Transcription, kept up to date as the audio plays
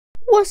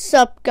What's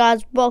up,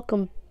 guys?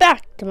 Welcome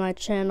back to my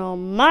channel.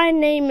 My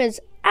name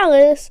is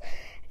Alice,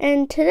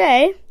 and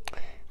today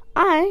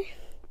I'm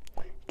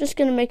just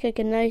gonna make like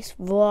a nice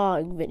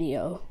vlog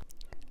video.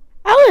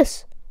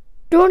 Alice,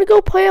 do you want to go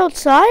play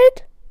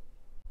outside?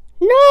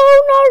 No,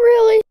 not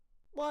really.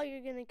 Well,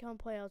 you're gonna come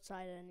play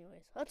outside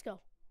anyways. Let's go.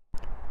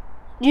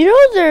 You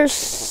know there's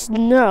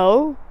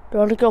snow. Do you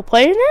want to go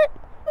play in it?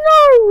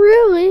 Not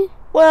really.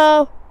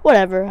 Well,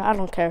 whatever. I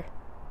don't care.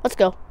 Let's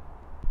go.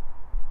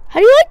 How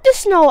do you like the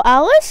snow,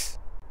 Alice?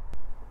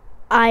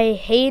 I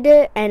hate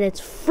it and it's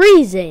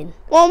freezing.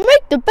 Well,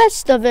 make the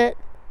best of it.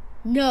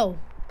 No.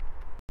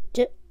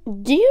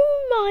 Do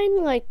you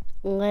mind, like,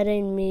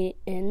 letting me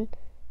in?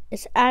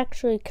 It's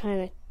actually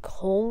kind of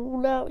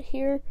cold out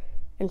here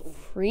and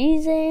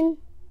freezing.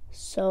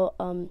 So,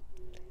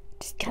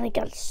 just kind of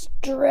gotta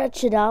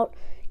stretch it out.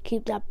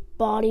 Keep that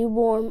body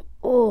warm.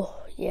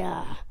 Oh,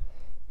 yeah.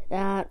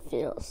 That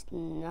feels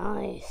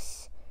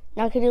nice.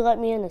 Now can you let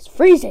me in? It's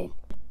freezing.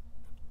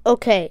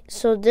 Okay,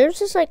 so there's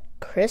this like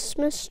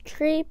Christmas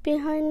tree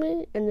behind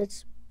me, and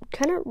it's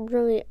kind of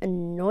really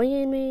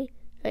annoying me.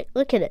 Like,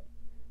 look at it.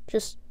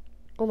 Just,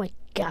 oh my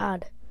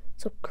god.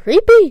 It's so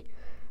creepy.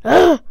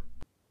 Ugh.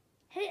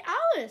 Hey,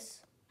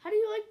 Alice, how do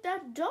you like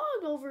that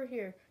dog over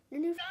here?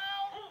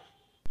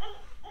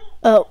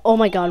 Oh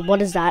my god,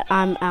 what is that?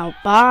 I'm out.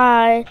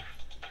 Bye.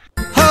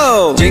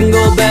 Ho!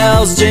 Jingle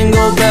bells,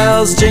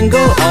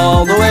 jingle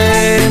all the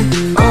way.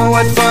 Oh,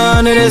 what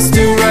fun it is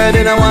to ride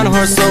in a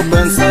one-horse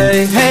open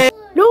sleigh. Hey!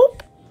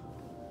 Nope.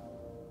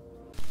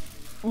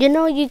 You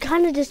know, you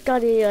kind of just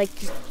gotta like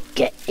just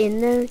get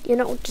in there. You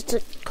know,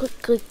 just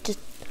quickly just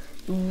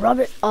rub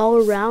it all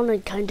around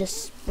and kind of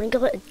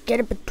sprinkle it and get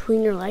it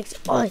between your legs.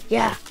 Oh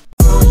yeah.